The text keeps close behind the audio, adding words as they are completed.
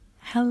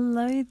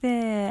Hello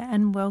there,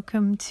 and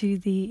welcome to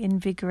the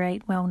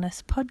Invigorate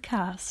Wellness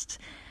podcast.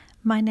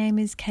 My name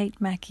is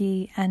Kate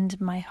Mackey, and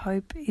my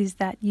hope is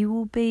that you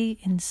will be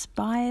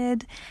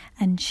inspired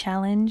and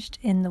challenged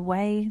in the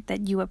way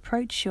that you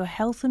approach your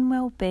health and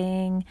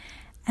well-being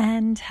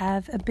and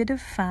have a bit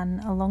of fun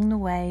along the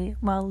way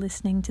while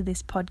listening to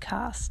this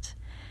podcast.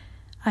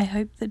 I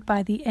hope that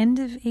by the end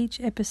of each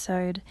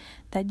episode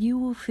that you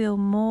will feel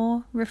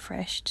more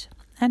refreshed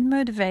and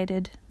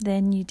motivated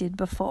than you did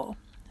before.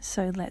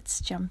 So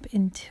let's jump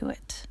into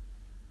it.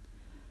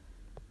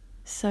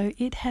 So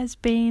it has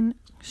been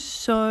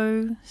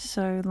so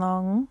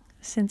long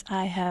since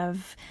I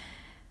have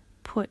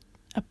put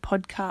a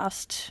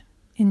podcast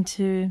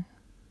into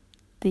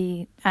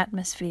the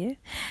atmosphere,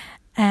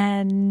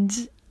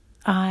 and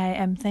I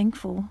am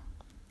thankful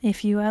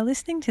if you are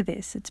listening to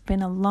this. It's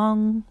been a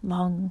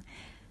long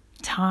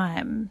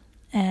time,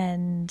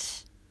 and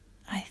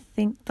I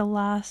think the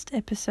last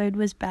episode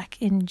was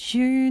back in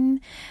June.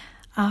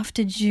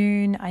 After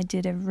June, I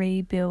did a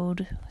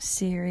rebuild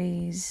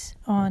series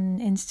on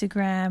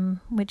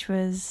Instagram, which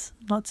was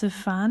lots of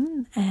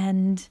fun,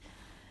 and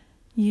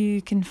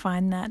you can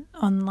find that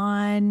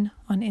online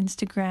on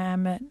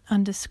Instagram at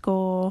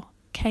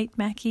 _Kate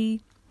Mackey,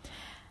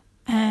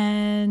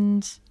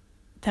 and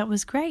that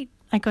was great.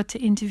 I got to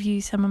interview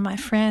some of my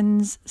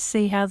friends,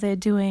 see how they're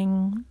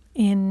doing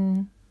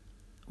in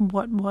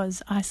what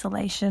was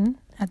isolation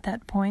at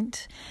that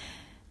point,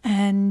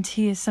 and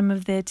hear some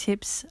of their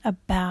tips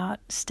about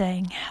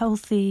staying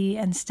healthy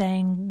and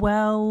staying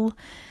well,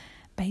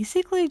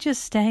 basically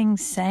just staying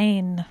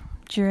sane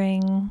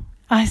during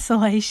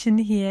isolation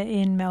here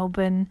in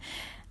Melbourne.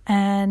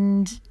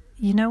 And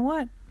you know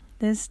what?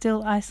 There's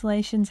still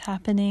isolations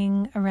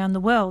happening around the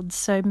world,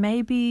 so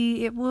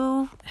maybe it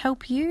will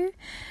help you.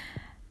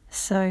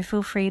 So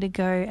feel free to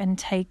go and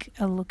take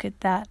a look at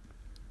that.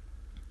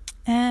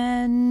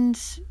 And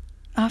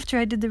after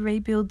I did the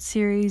rebuild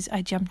series,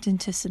 I jumped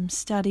into some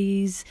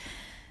studies,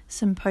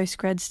 some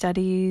postgrad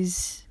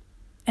studies,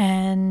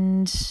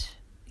 and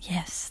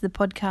yes, the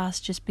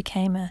podcast just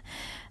became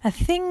a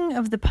thing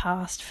of the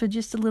past for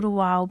just a little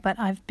while, but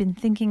I've been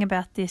thinking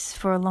about this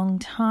for a long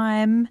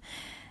time,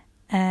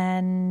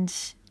 and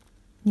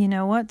you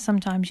know what?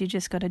 Sometimes you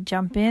just got to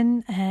jump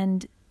in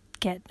and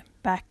get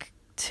back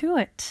to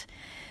it.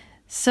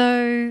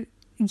 So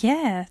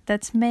yeah,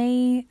 that's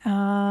me.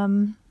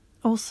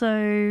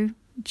 Also,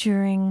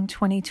 during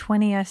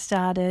 2020, I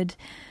started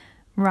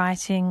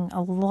writing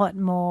a lot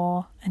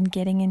more and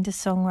getting into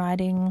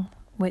songwriting,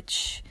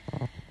 which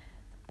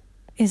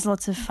is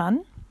lots of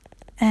fun.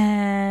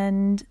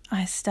 And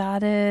I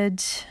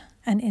started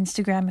an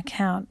Instagram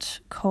account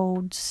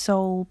called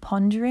Soul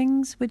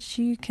Ponderings, which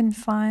you can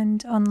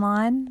find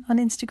online on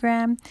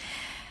Instagram.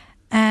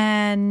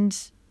 And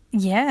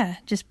yeah,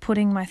 just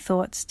putting my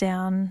thoughts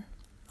down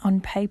on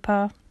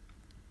paper.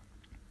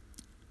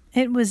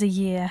 It was a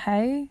year,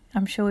 hey?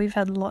 I'm sure we've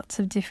had lots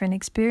of different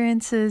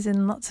experiences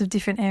in lots of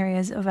different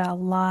areas of our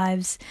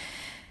lives.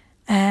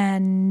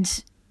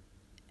 And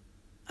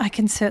I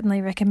can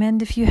certainly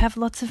recommend, if you have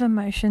lots of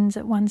emotions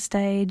at one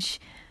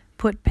stage,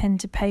 put pen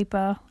to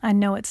paper. I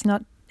know it's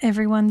not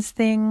everyone's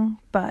thing,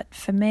 but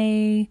for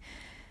me,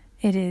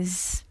 it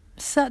is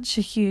such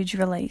a huge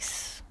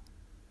release.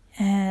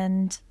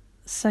 And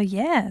so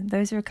yeah,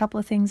 those are a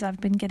couple of things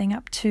I've been getting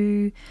up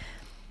to.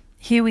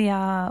 Here we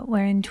are,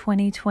 we're in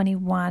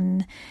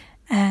 2021,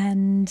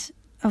 and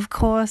of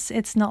course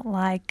it's not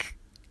like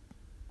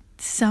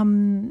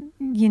some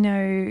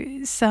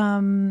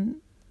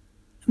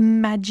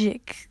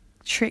magic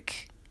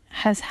trick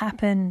has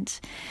happened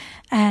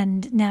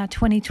and now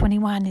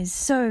 2021 is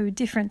so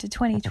different to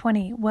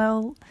 2020.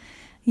 Well,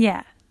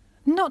 yeah,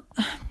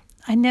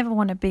 I never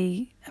want to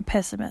be a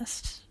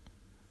pessimist.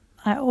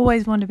 I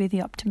always want to be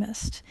the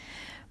optimist.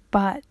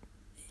 But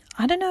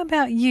I don't know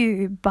about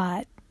you,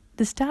 but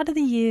the start of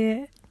the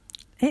year,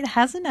 it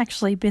hasn't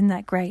actually been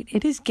that great.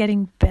 It is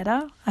getting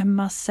better, I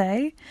must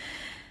say,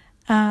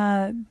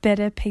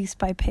 better piece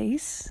by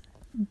piece.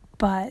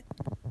 But,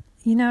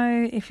 you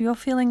know, if you're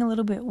feeling a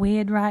little bit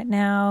weird right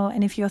now,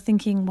 and if you're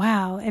thinking,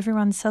 wow,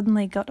 everyone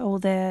suddenly got all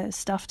their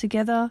stuff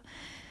together,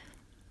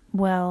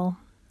 well,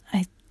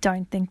 I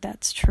don't think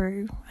that's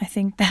true. I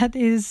think that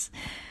is,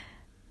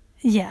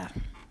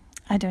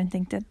 I don't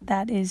think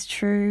that is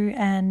true,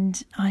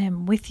 and I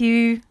am with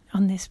you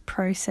on this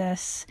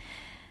process.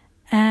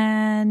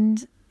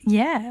 And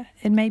yeah,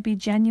 it may be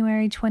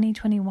January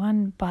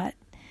 2021, but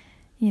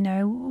you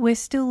know, we're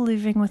still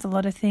living with a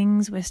lot of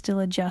things. We're still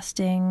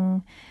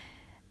adjusting,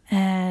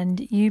 and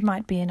you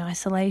might be in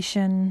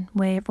isolation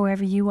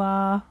wherever you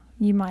are.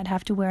 You might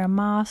have to wear a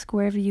mask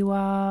wherever you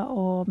are,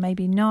 or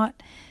maybe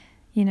not.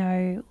 You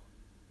know,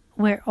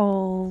 we're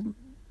all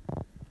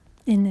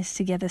in this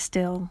together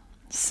still.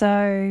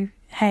 So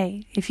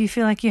hey, if you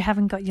feel like you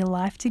haven't got your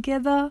life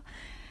together,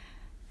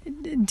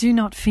 do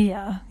not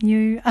fear.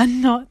 You are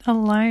not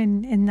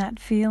alone in that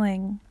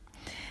feeling.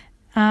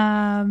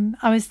 I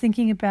was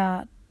thinking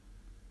about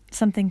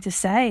something to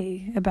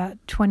say about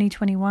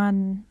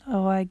 2021,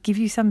 or give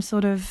you some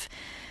sort of,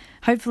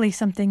 hopefully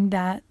something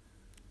that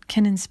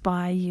can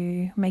inspire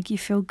you, make you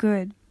feel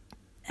good.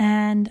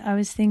 And I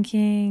was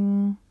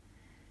thinking,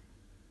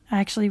 I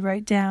actually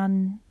wrote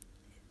down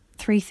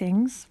 3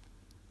 things.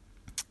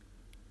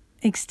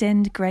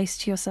 Extend grace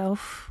to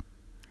yourself.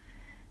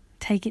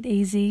 Take it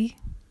easy.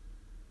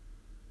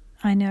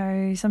 I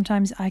know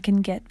sometimes I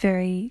can get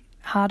very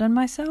hard on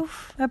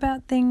myself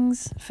about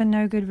things for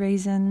no good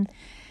reason.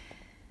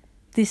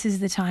 This is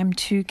the time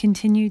to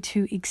continue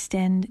to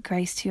extend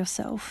grace to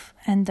yourself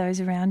and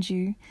those around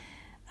you.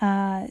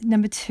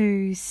 Number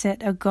 2,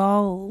 set a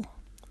goal.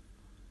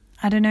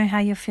 I don't know how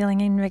you're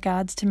feeling in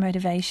regards to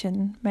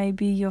motivation.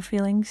 Maybe you're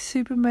feeling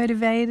super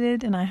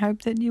motivated, and I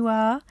hope that you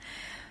are.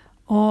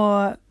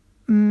 Or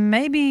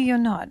maybe you're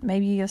not.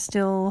 Maybe you're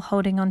still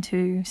holding on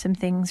to some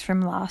things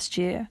from last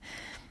year.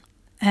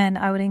 And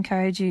I would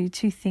encourage you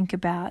to think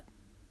about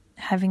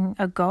having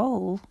a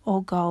goal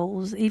or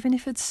goals, even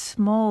if it's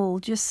small,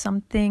 just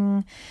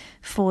something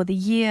for the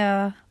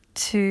year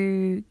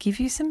to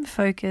give you some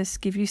focus,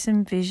 give you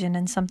some vision,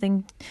 and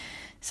something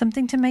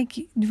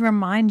to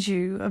remind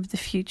you of the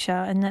future,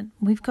 and that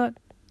we've got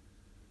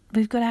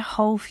our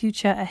whole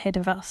future ahead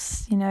of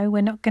us. You know,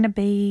 we're not going to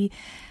be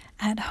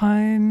at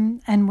home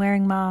and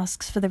wearing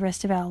masks for the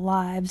rest of our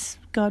lives,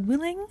 God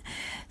willing.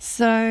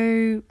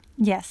 So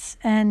yes,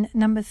 and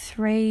number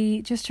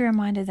 3, just a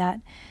reminder that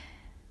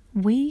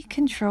we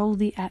control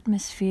the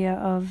atmosphere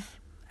of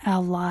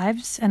our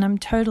lives, and I'm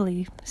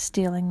totally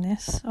stealing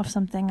this off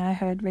something I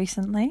heard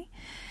recently.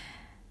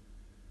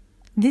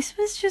 This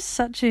was just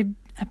such a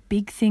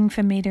big thing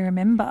for me to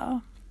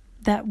remember,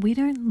 that we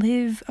don't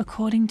live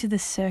according to the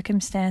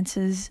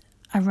circumstances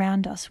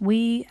around us.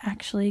 We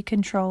actually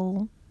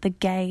control the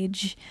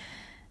gauge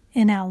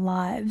in our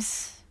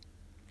lives.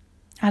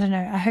 I don't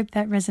know, I hope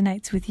that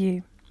resonates with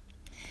you.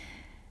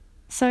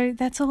 So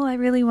that's all I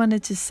really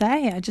wanted to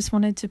say. I just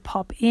wanted to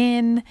pop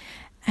in,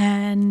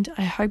 and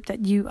I hope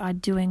that you are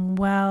doing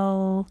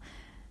well.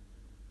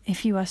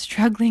 If you are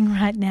struggling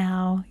right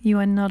now, you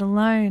are not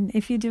alone.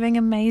 If you're doing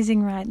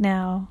amazing right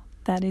now,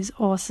 that is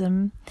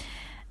awesome.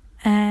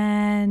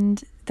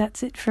 And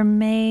that's it from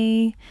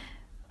me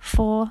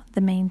for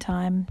the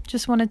meantime.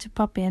 Just wanted to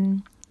pop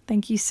in.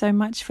 Thank you so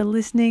much for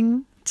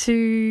listening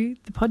to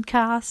the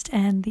podcast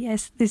and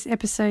this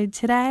episode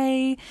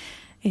today.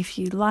 If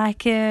you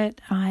like it,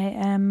 I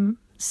am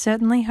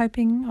certainly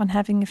hoping on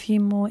having a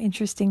few more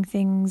interesting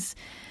things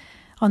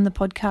on the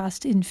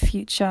podcast in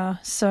future.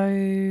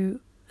 So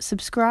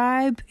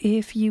subscribe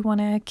if you want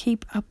to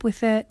keep up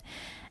with it.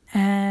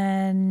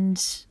 And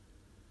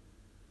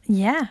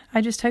yeah,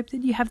 I just hope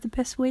that you have the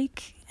best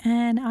week,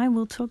 and I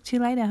will talk to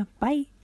you later. Bye.